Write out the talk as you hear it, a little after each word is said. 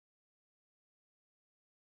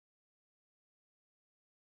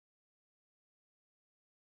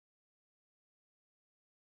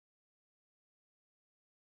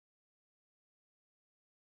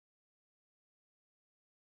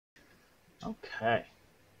Okay.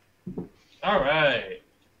 All right.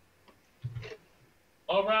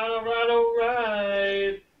 All right, all right, all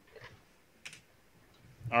right.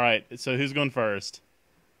 All right, so who's going first?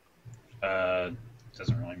 Doesn't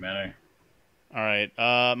really matter. All right,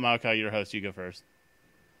 Myoky, you're the host. You go first.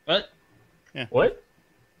 What? Yeah. What?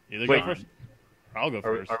 Either Wait. go first. Or I'll go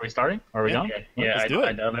Are we, first. are we starting? Are we Yeah. going? Yeah, Let's do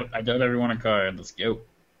it. I dealt everyone a card. Let's go.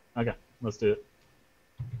 Okay, let's do it.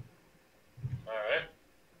 All right.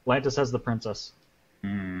 Lantis has the princess.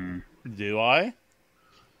 Do I?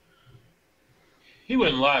 He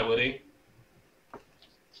wouldn't lie, would he?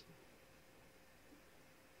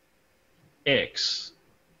 Ix,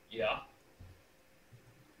 Yeah.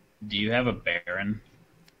 do you have a Baron?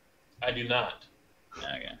 I do not.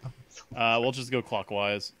 Okay. We'll just go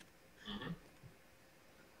clockwise.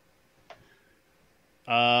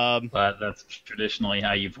 But that's traditionally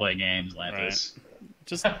how you play games, Lantis.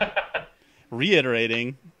 Just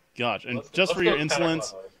reiterating. Gosh, and just for your go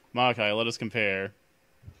insolence, counterclockwise. Myoky, let us compare.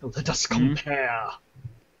 Let us compare.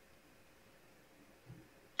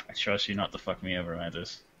 I trust you not to fuck me over,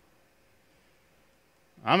 Lantis.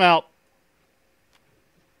 I'm out.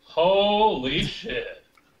 Holy shit.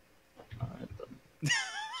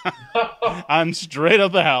 I'm straight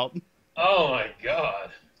up out. Oh my god.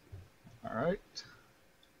 All right.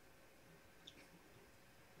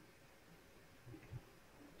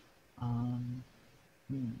 Hmm.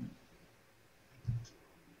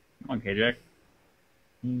 Come on, Kajak.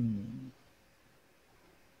 Hmm.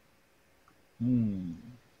 Hmm.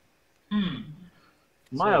 Hmm.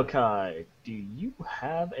 Myoky, do you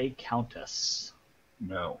have a countess?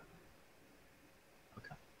 No.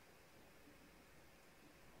 Okay.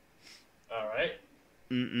 All right.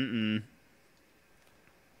 Mm-mm-mm.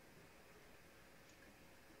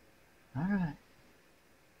 All right.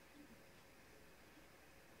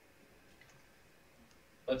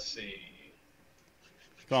 Let's see.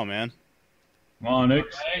 Come on, man. Come on,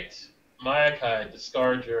 Ix. All right. Myoky,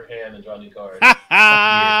 discard your hand and draw a new card.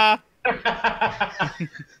 Ha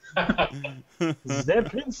The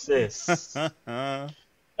princess. ha!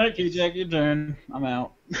 Hey, Kajak, your turn. I'm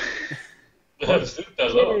out.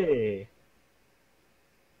 Okay.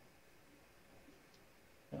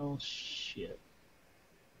 Oh shit.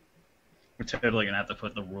 We're totally gonna have to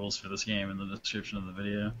put the rules for this game in the description of the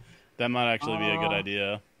video. That might actually be a good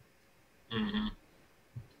idea. Mm-hmm.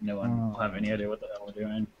 No one will have any idea what the hell we're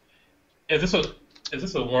doing. Is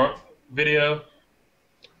this a warm video,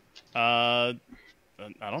 I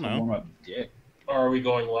don't know. Warm up, dick. or are we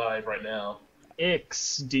going live right now?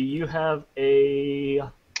 Ix, do you have a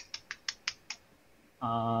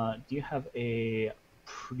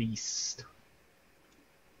priest?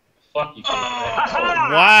 Fuck you.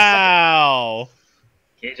 Wow!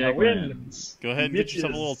 Kajak Wins. Go ahead and get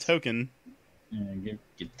yourself a little token. Yeah,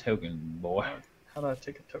 get token, boy. How do I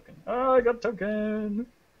take a token? Oh, I got a token.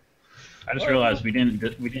 I just realized we didn't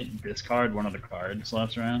discard one of the cards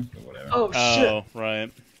last round, or whatever. Oh shit. Oh,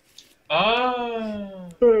 right. Oh.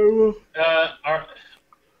 Oh,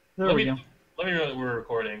 there Let we me go. know that we're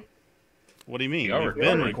recording. What do you mean? We are We've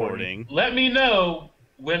been recording. recording. Let me know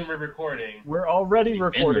when we're recording. We're already We've been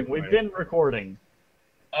recording. recording. We've been recording.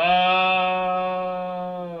 Oh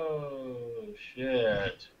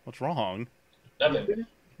shit. What's wrong? Nothing.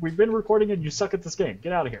 We've been recording and you suck at this game.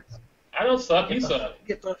 Get out of here. I don't suck. You suck.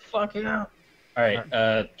 Get the fuck out. Alright,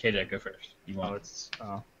 Kajak, go first. You Oh, want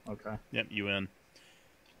okay. Yep, you win.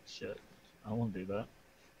 Shit. I won't do that.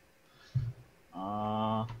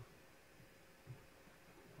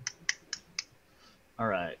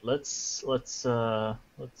 Alright, let's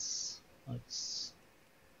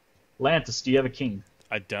Lantis, do you have a king?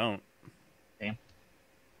 I don't. Damn.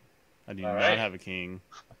 I do All not right. have a king.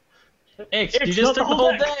 Ix, Ix, you just not took the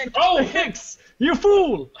whole deck. deck! Oh, Ix, you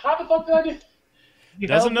fool! how the fuck did I do? You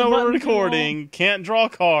Doesn't held know the we're button too recording. Can't draw a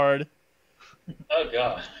card. Oh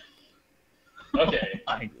god. Okay.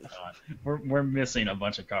 My God. We're missing a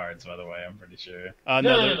bunch of cards, by the way, I'm pretty sure. No,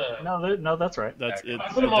 No, they're- no, no. long. No, that's right. That's Okay. it. I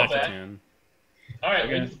put 'em all Deck of back. 10. All right.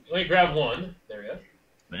 Okay. Let me grab one. There we go.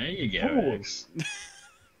 There you go, Ooh. Ix.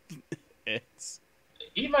 It's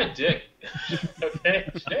Eat my dick. Okay.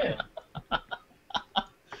 Damn.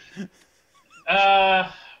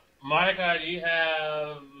 Monica, do you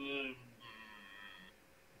have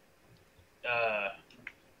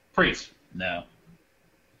priest? No.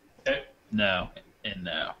 Okay. No. And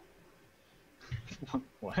no.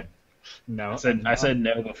 What? No. I said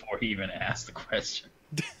no before he even asked the question.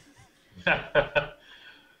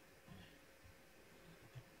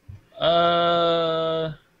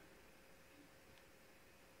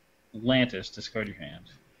 Lantis, discard your hand.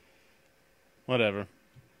 whatever.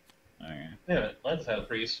 Okay. Yeah, Lantis had a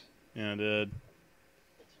priest. Yeah, I did.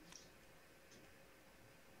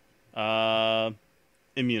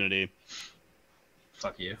 Immunity.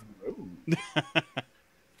 Fuck you. Ooh.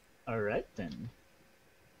 All right then.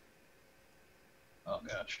 Oh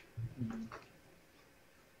gosh.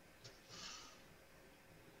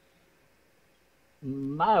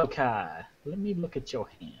 Myoky, let me look at your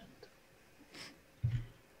hand.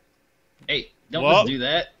 Hey, don't Well- just do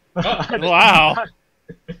that. Wow.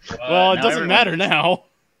 Well, it now doesn't everyone- matter now.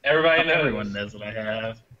 Everybody knows. Everyone knows what I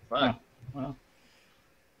have. Fuck. Well,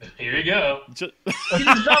 Here you go. Just, I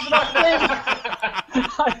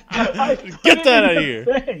put Get it that in out of the here.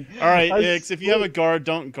 thing. all right, I Ix, if you have a guard,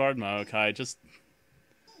 don't guard Myoky. Just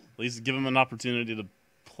at least give him an opportunity to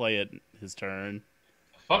play it his turn.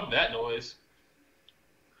 Fuck that noise.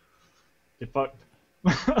 Get fucked.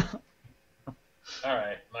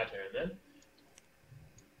 Alright, my turn then.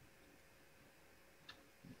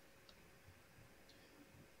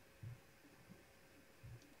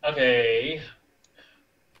 Okay.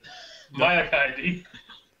 Myoky,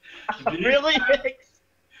 do you, Really?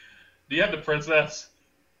 do you have the princess?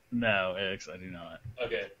 No, X, I do not.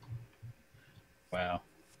 Okay. Wow.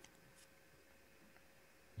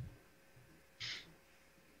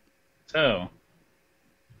 So.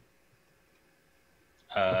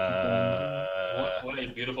 What a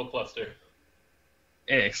beautiful cluster.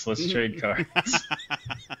 X, let's trade cards.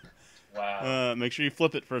 Wow. Make sure you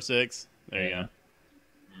flip it for 6. There you go. Mhm.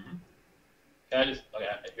 Can I just... Okay,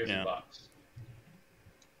 here's Yeah. your box.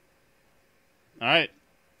 All right.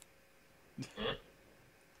 Mhm.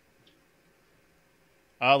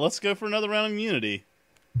 Let's go for another round of immunity.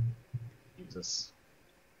 Jesus.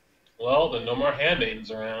 Well, then no more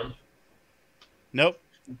handmaidens around. Nope.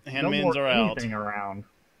 No Handmaidens more are out. anything around.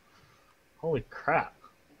 Holy crap.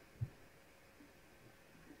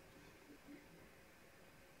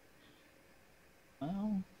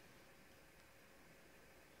 Well,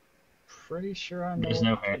 pretty sure I know. There's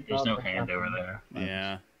no what hand. There's no about hand that. over there.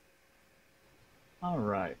 Yeah, All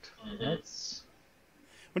right. Mhm. Let's.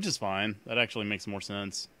 which is fine. That actually makes more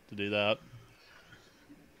sense to do that.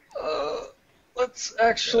 Let's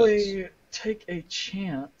actually take a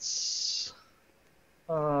chance.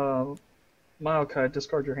 Myoky,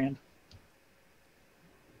 discard your hand.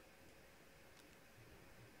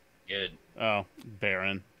 Good. Oh,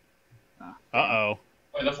 Baron. Ah, Uh-oh.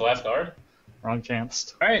 Wait, that's the last card? Wrong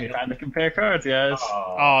chance. All right, time to compare cards, guys.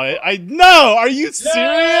 Oh, I no! Are you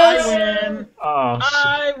serious? I win. Oh, shit.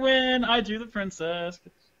 I win. I drew the princess.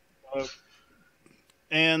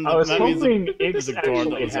 And I was that means hoping there's Ix a guard that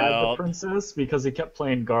actually was had the out. princess because he kept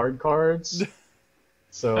playing guard cards.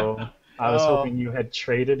 So I was Oh. hoping you had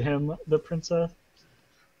traded him the princess.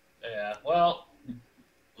 Yeah, well,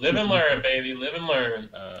 live and learn, baby. Live and learn.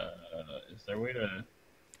 Is there a way to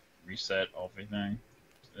reset everything?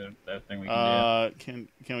 Is there that thing we can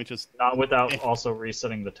Can we just Not without also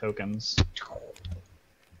resetting the tokens.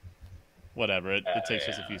 whatever? It takes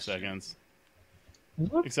just a yeah, few that's true. seconds.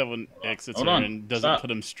 Except when X sits Hold here on. and doesn't Stop. put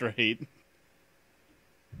him straight. do?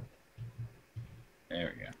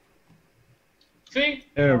 There we go. See?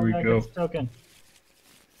 There Oh, gets Token.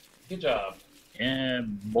 Good job. Yeah,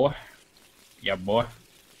 boy. Yeah, boy.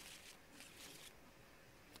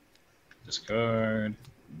 Discard.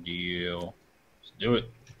 Deal. Let's do it.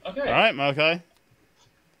 Okay. All right, Myoky.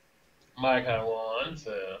 My kind of one,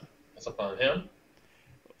 so that's up on him.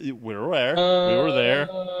 We were there. We were there.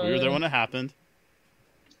 We were there when it happened.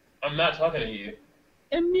 I'm not talking to you.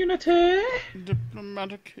 Immunity.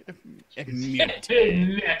 Diplomatic immunity.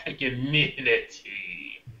 Genetic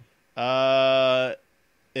immunity.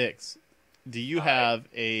 Ix, do you have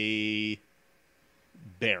a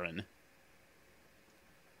Baron?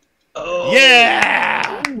 Oh.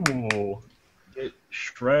 Yeah! Ooh, Get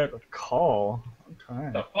shred. good call.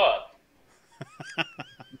 Okay, The fuck?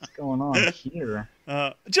 what's going on here?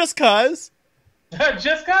 Just cause.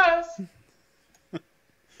 Just cause.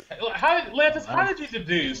 Lantis, how did you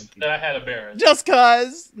deduce that I had a Baron? Just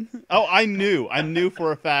cause. Oh, I knew. I knew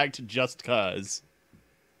for a fact just cause.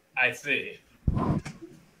 I see.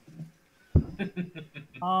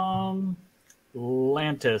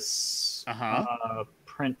 Lantis. Uh-huh.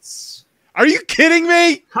 Prince. Are you kidding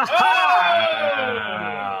me?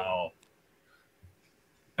 Wow.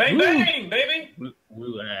 Bang bang, baby.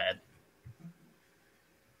 Woo ad.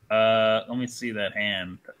 Let me see that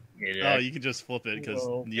hand. Oh, you can just flip it because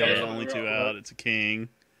Whoa. the other's Yeah. only 2 out. It's a king.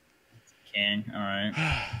 King. All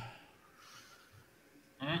right.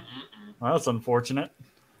 Well, that's unfortunate.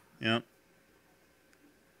 Yep.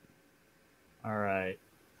 All right.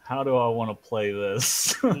 How do I want to play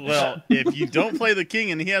this? Well, if you don't play the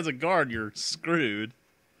king and he has a guard, you're screwed.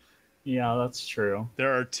 Yeah, that's true.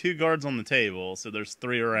 There are 2 guards on the table, so there's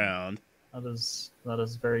 3 around. That is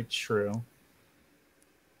very true.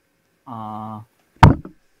 Huh.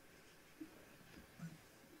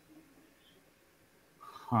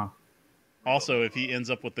 Also, if he ends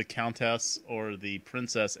up with the Countess or the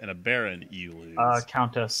Princess and a Baron, you lose.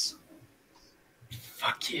 Countess.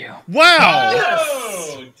 Fuck you. Wow!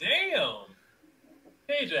 Oh, damn.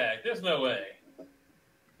 Kajak, there's no way.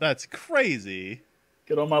 That's crazy.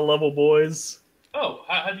 Get on my level, boys. Oh,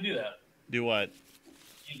 how'd you do that? Do what?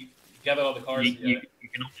 You gather all the cards You together.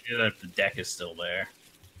 can only do that if the deck is still there.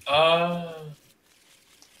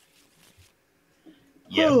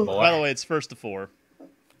 Yeah, Oh. boy. By the way, it's first to 4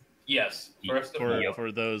 yes. First of all.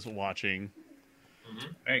 for those watching. Mhm.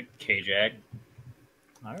 All right, Kajak.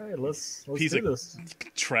 All right, let's Piece do of this.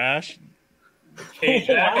 Trash.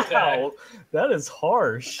 Kajak attack. Wow, that is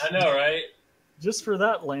harsh. I know, right? Just for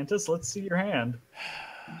that, Lantis, let's see your hand.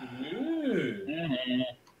 Ooh.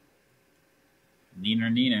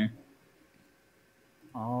 Neener.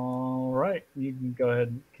 All right, you can go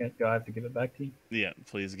ahead. I have to give it back to you? Yeah,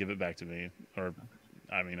 please give it back to me. Or,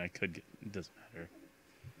 I mean, I could get... It doesn't matter.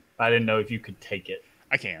 I didn't know if you could take it.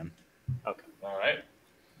 I can. Okay. All right.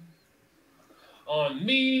 On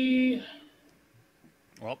me.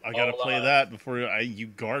 Well, I gotta play that before you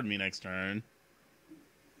guard me next turn.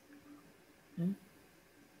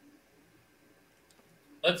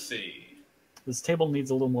 Let's see. This table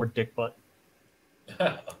needs a little more dick butt.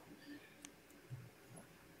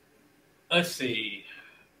 Let's see.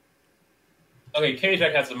 Okay,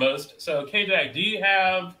 Kajak has the most. So, Kajak, do you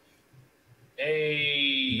have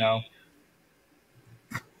a... No.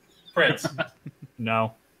 Prince?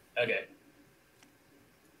 No. Okay.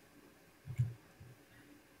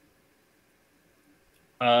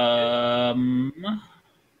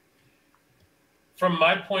 From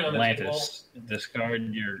my point on the table... Lantis.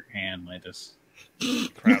 Discard your hand, Lantis.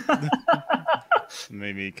 Crap.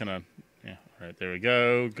 Maybe kind of... Yeah, all right, there we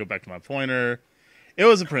go. Go back to my pointer. It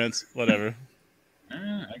was a prince. Whatever.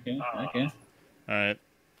 Okay. All right.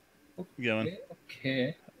 Going.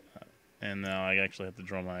 Okay. And now I actually have to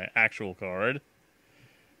draw my actual card.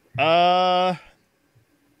 Kajak,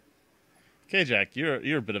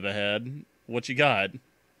 you're a bit of a head. What you got?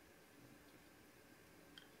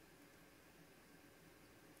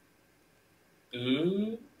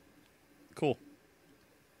 Ooh. Cool.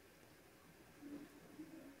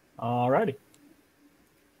 Alrighty.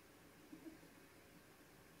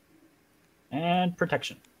 And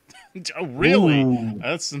protection. Oh, really? Ooh.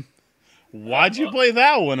 That's... Why'd you play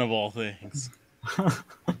that one of all things?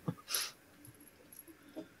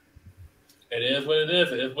 It is what it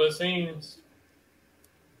is. It is what it seems.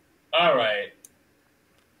 All right.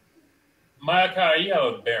 Myoky, you have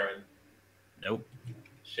a Baron. Nope.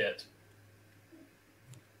 Shit.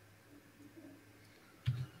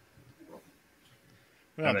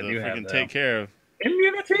 We have to I do have freaking that. take care of...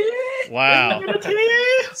 Immunity! Wow. Immunity!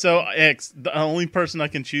 So, X, the only person I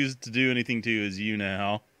can choose to do anything to is you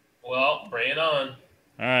now. Well, bring it on.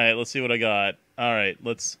 All right, let's see what I got. All right,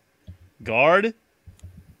 let's guard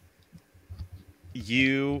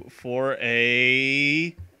you for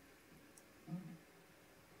a...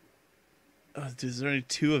 is there only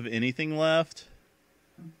 2 of anything left?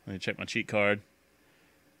 Let me check my cheat card.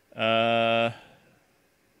 No,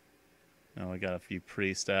 I got a few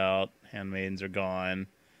priests out. Handmaidens are gone.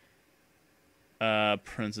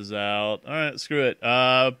 Prince is out. All right, screw it.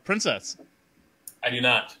 Princess. I do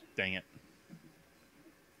not. Dang it.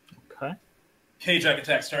 Okay. Kajak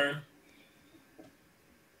attacks turn.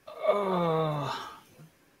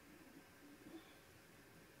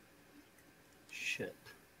 Shit.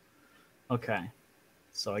 Okay.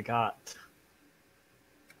 So I got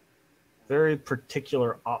very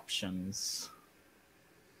particular options.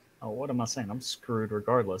 Oh, what am I saying? I'm screwed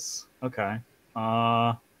regardless. Okay.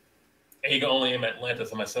 And you can only aim at Lantis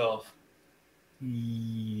and myself.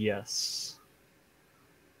 Yes.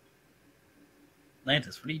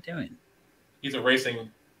 Lantis, what are you doing? He's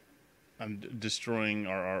erasing. I'm destroying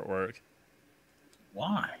our artwork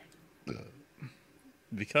Why?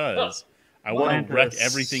 because I want to wreck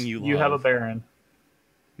everything you love. You have a Baron.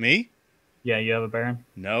 Me? Yeah, you have a Baron.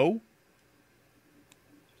 No.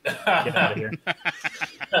 Get out of here.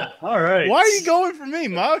 All right. Why are you going for me?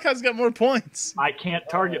 Myoky's got more points. I can't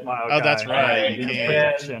target my Oh, that's right. You You can't.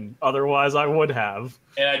 can't. Protection. Otherwise, I would have.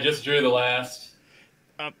 And I just drew the last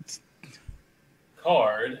card.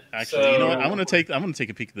 Actually, so you know what? I'm gonna take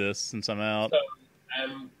a peek at this since I'm out. I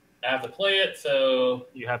have to play it. So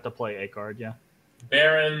You have to play a card, yeah.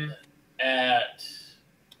 Baron at.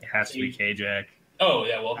 It has to be Kajak. Oh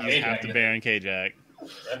yeah, well You have to Kajak. Baron Kajak.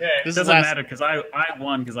 Okay. This Doesn't is matter because I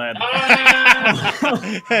won because I had.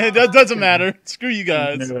 Ah! It doesn't matter. Screw you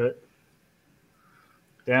guys. Knew it.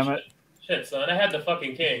 Damn it. Shit, son. I had the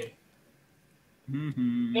fucking king.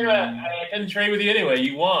 Mhm. Yeah, I couldn't trade with you anyway.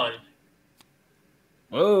 You won.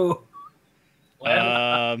 Whoa.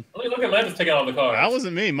 Lantis, look at Lantis taking all the cards. That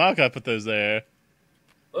wasn't me. Myoky put those there.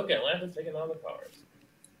 Look at Lantis taking all the cards.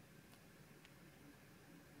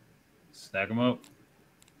 Stack them up.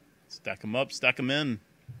 Stack them up, stack them in.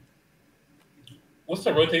 What's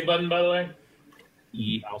the rotate button, by the way?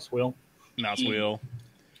 E. Mouse wheel. Mouse E. wheel.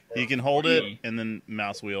 You can hold it E. and then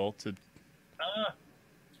mouse wheel to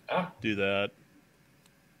Ah, do that.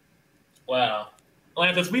 wow.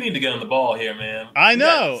 Lantis, we need to get on the ball here, man. I We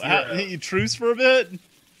know. got zero. You truce for a bit?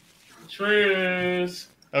 Truce.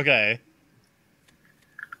 Okay.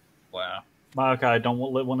 Wow. Myoky, don't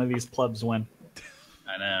let one of these plebs win.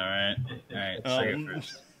 I know, right? All right. Say it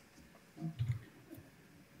first.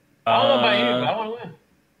 I don't know about you, but I want to win.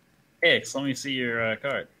 X, let me see your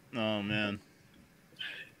card. Oh, man.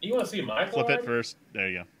 You want to see my card? Flip it first. There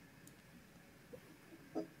you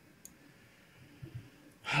go.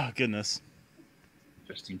 Oh, goodness.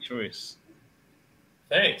 Interesting choice.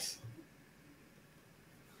 Thanks.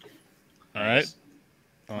 All right.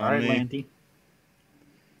 All right, me. Lanty.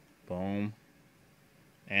 Boom.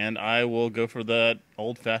 And I will go for that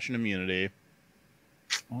old-fashioned immunity.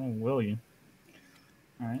 Oh, will you?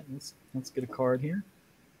 All right, let's get a card here.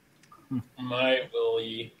 My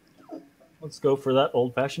Willie. Let's go for that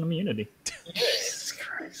old-fashioned immunity. Jesus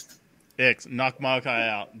Christ. Ix, knock Myoky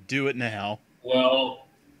out. Do it now. Well,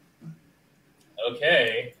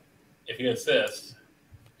 okay. If you insist.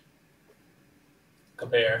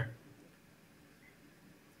 Compare.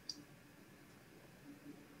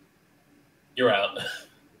 You're out.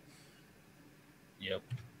 Yep.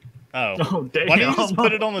 Oh. Oh, damn. Why didn't you just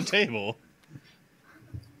put it on the table?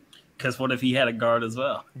 Because what if he had a guard as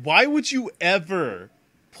well? Why would you ever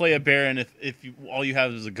play a Baron if all you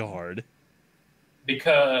have is a guard?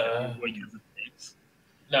 Because Because it takes.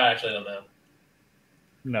 no, actually, I don't know.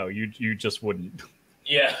 No, you just wouldn't.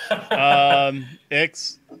 Yeah.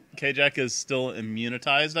 Ix, Kajak is still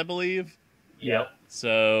immunitized, I believe. Yep.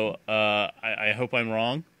 So I hope I'm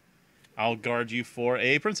wrong. I'll guard you for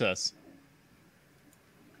a princess.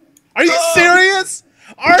 Are you serious?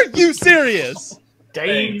 Are you serious?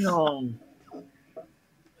 Damn.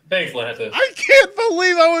 Thanks, Lantis. I can't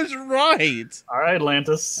believe I was right. All right,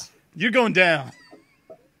 Lantis. You're going down.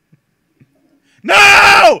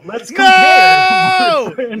 No! Let's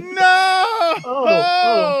No! compare. No!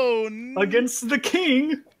 Oh, no! Against the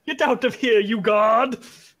king. Get out of here, you god.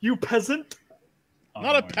 You peasant.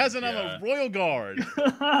 Not a my peasant, I'm a God. royal guard.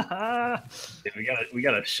 Oh, Yeah, we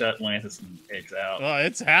gotta shut Lantis and X out. Oh,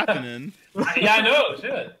 it's happening. Yeah, I know.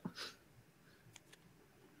 Shit.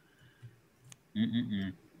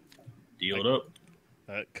 Deal it up.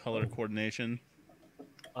 That color coordination.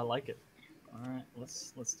 I like it. All right,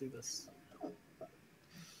 let's do this.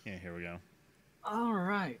 Yeah, here we go. All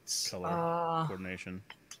right. Color coordination.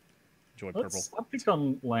 Joy purple. I'll pick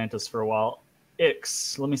on Lantis for a while.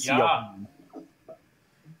 Ix, let me see Yeah. your hand.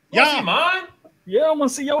 You wanna Yeah. see mine? Yeah, I want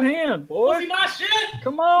to see your hand, Wanna see boy. my shit?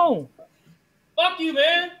 Come on. Fuck you,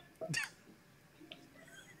 man.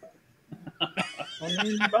 I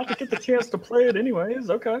mean, you're about to get the chance to play it anyways.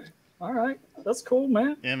 Okay. All right. That's cool,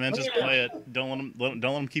 man. Yeah, man, just Yeah. play it. Don't let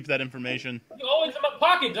them keep that information. You always in my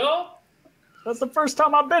pocket, dog. That's the first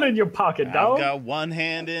time I've been in your pocket, I've dog. got one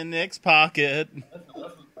hand in Nick's pocket.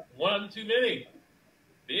 That's one too many.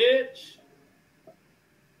 Bitch.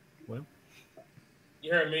 Well,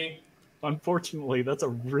 You heard me. unfortunately, that's a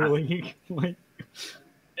really like.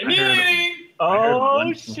 Immunity! I heard Oh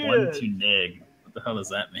one shit! to neg. What the hell does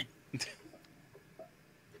that mean?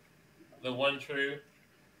 The one true.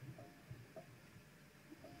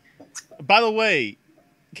 By the way,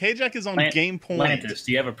 Kajak is on game point. Lantis,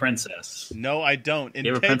 do you have a princess? No, I don't. Do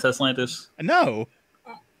you have a princess, Lantis? No.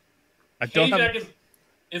 I don't have. Kajak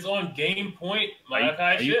is on game point.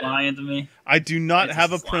 Are you lying to me? I do not Lantis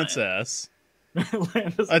have a is lying. princess.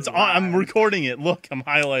 Landis It's is on, I'm lying. recording it. Look, I'm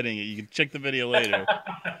highlighting it. You can check the video later.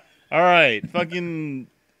 All right, fucking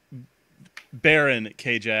Baron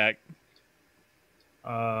Kajak.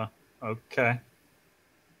 Okay.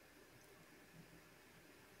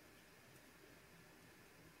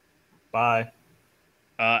 Bye.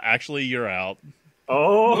 Actually, you're out.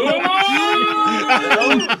 Oh.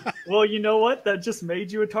 Ooh! Well, you know what? That just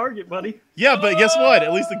made you a target, buddy. Yeah, but guess what?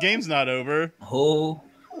 At least the game's not over. Oh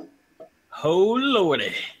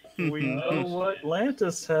lordy. We know what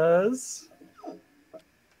Lantis has.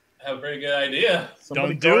 have a very good idea.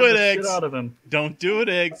 Somebody Don't do guard it, the X. shit out of him. Don't do it,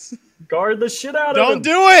 Eggs. Guard the shit out of him. Don't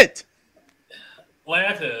do it!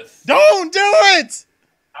 Lantis. Don't do it!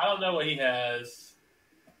 I don't know what he has,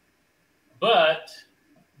 but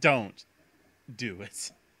Don't do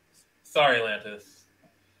it. sorry, Lantis.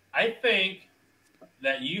 I think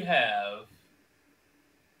that you have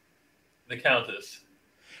the Countess.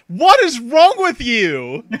 What is wrong with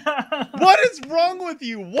you? What is wrong with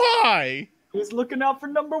you? Why? He's looking out for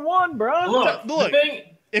number one, bro. Look, Look. the thing,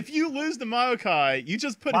 If you lose to Myoky, you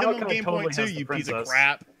just put him on Myoky game totally point 2, has the you piece of princess.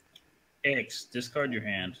 crap. X, discard your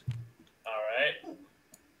hand. all right.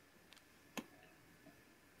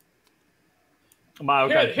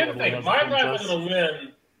 Myoky Here's the thing. has My the guy's princess. going to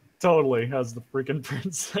win. Totally has the freaking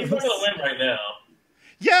princess. He's not going to win right now.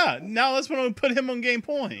 Yeah, now that's when I'm going to put him on game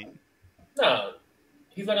point. No,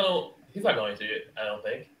 he's not going to. He's not going to. I don't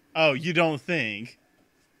think. Oh, you don't think?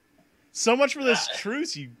 So much for this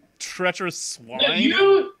truce, you treacherous swine. Yeah,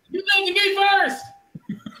 you named me first.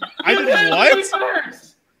 I did named what? me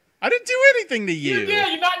first. I didn't do anything to you. You did.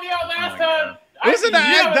 You knocked me out last my time. It was an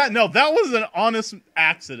Yeah. that was an honest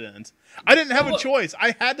accident. I didn't have a Look. choice.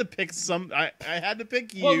 I had to pick I had to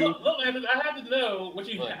pick you. Well, look, Landon, I had to know what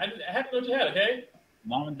you. I had to know what you had. Okay,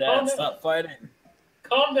 Mom and Calm Dad, down. stop fighting.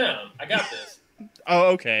 calm down. I got this. Oh,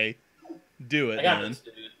 okay. Do it I got then. this,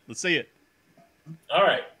 dude. Let's see it. All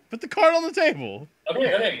right. Put the card on the table.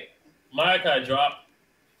 Okay. Myoky drop.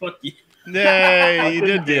 Fuck you. Yay, you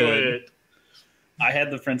did good. I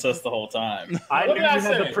had the princess the whole time. I What knew did I you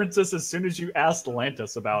had say? the princess as soon as you asked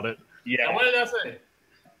Lantis about it. Now, Yeah, what did I say?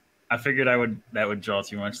 I figured that would draw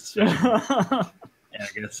too much suspicion. And I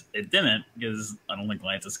guess it didn't because I don't think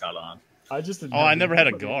Lantis got on. I just Oh, I never had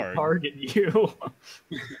a guard. target you.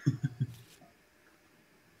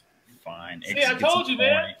 Fine. See, X I gets told a you,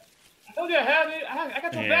 man. point. I told you I had it. I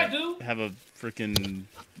got your back, dude. Have a freaking.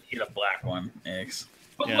 You get a black one, X.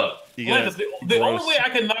 But Yeah, look, you gotta Landis, the gross. only way I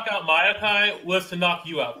could knock out Myoky was to knock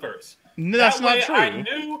you out first. No, that's that not way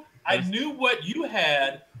true. I knew what you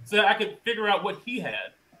had, so that I could figure out what he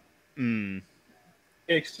had. Mm.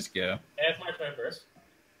 X, just go. And it's my turn first.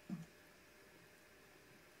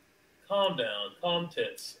 Calm down, calm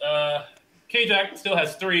tits. Kajak still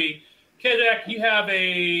has 3. Kajak, you have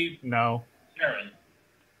a No, Karen.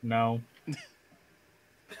 no.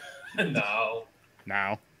 No.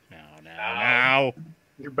 Now.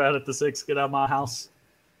 You're bad at the 6. Get out of my house.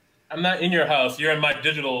 I'm not in your house. You're in my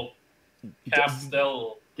digital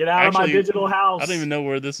castle. Get out of my Actually, digital house. I don't even know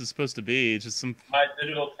where this is supposed to be. It's just some My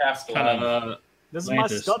digital castle. Kind of- This is my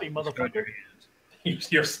Lantis, study, discard motherfucker. your hand.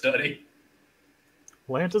 Your study.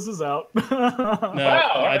 Lantis is out. No,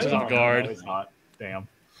 Wow, I just No, have guard. No, he's not. Damn.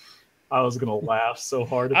 I was gonna laugh so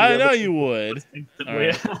hard. If I he know ever you would.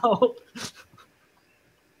 instantly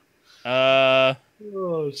out.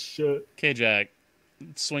 Oh shit. Kajak,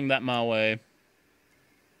 swing that my way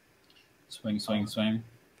Swing, swing, swing.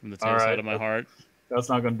 from the All tail right. side of my heart. That's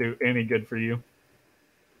not gonna do any good for you.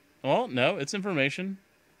 Well, no, it's information.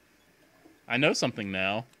 I know something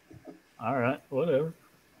now. All right, whatever.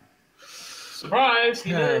 Surprise!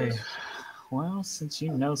 He Okay. knows. Well, since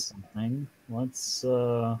you know something, let's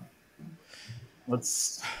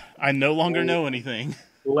I no longer know anything.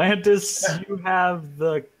 Lantis, you have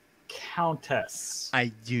the Countess.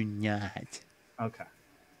 I do not. Okay.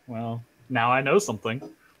 Well, now I know something.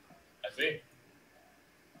 I see.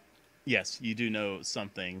 Yes, you do know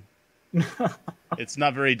something. It's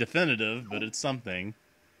not very definitive, but it's something.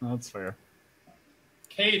 That's fair.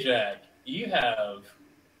 Kajak, you have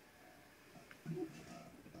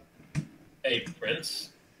a prince.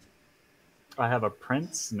 I have a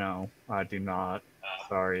prince? No, I do not.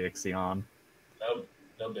 Sorry, Ixzion.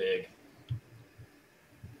 No big.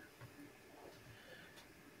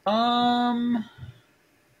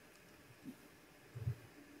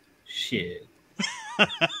 Shit.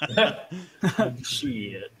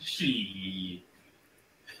 Shit. She.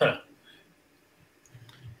 That's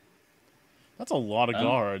a lot of Oh.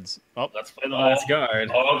 guards. Oh, Let's play the last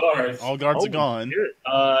guard. All guards. all guards are Oh, gone. shit.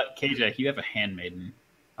 Kajak, you have a handmaiden.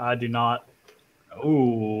 I do not.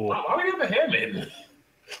 Oh. Why would you have a handmaiden? You're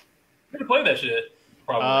gonna play that shit.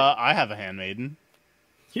 Probably. I have a handmaiden,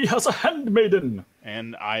 He has a handmaiden.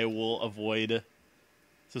 and I will avoid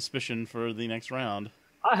suspicion for the next round.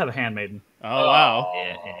 I have a handmaiden. Oh, wow.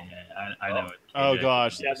 Yeah. I know it. Oh, Kajak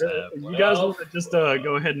gosh. Yeah, does have. you guys want to just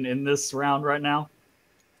go ahead and end this round right now?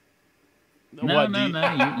 No, What, no, do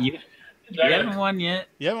no. You haven't won yet.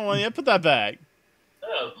 You haven't won yet? Put that back.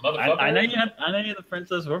 Oh, motherfucker. I know you. I know you're the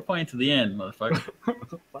princess. We're playing to the end, motherfucker.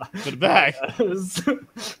 Put it back.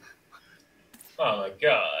 Oh my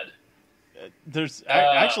god.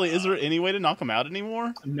 Actually, is there any way to knock him out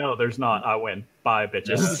anymore? No, there's not. I win. Bye,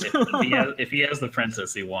 bitches. if he has the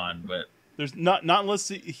princess, he won. But There's not unless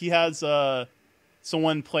he has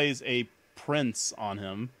someone plays a prince on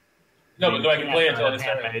him. No, but no, I can play until his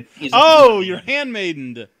turn. Handmaid. Oh, you're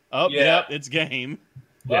handmaidened. Oh, Yeah. yep, it's game.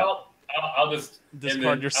 Well, I'll just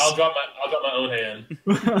Discard your. I'll drop my own hand.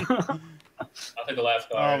 I'll take the last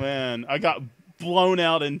Oh card. man, I got blown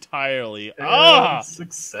out entirely. And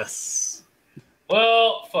success.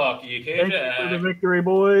 Well, fuck you, Thank you for the Kajak. victory,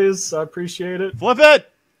 boys. I appreciate it. Flip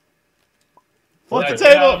it. Flip the Nice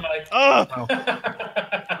table. job, Mike.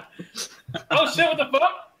 Ah. Oh shit! What the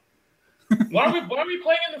fuck? Why are we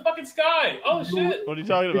playing in the fucking sky? Oh shit! What are you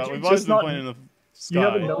talking about? you We've always just been not- playing in the You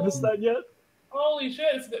haven't sky. noticed that yet? Holy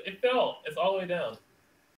shit! It fell. It's all the way down.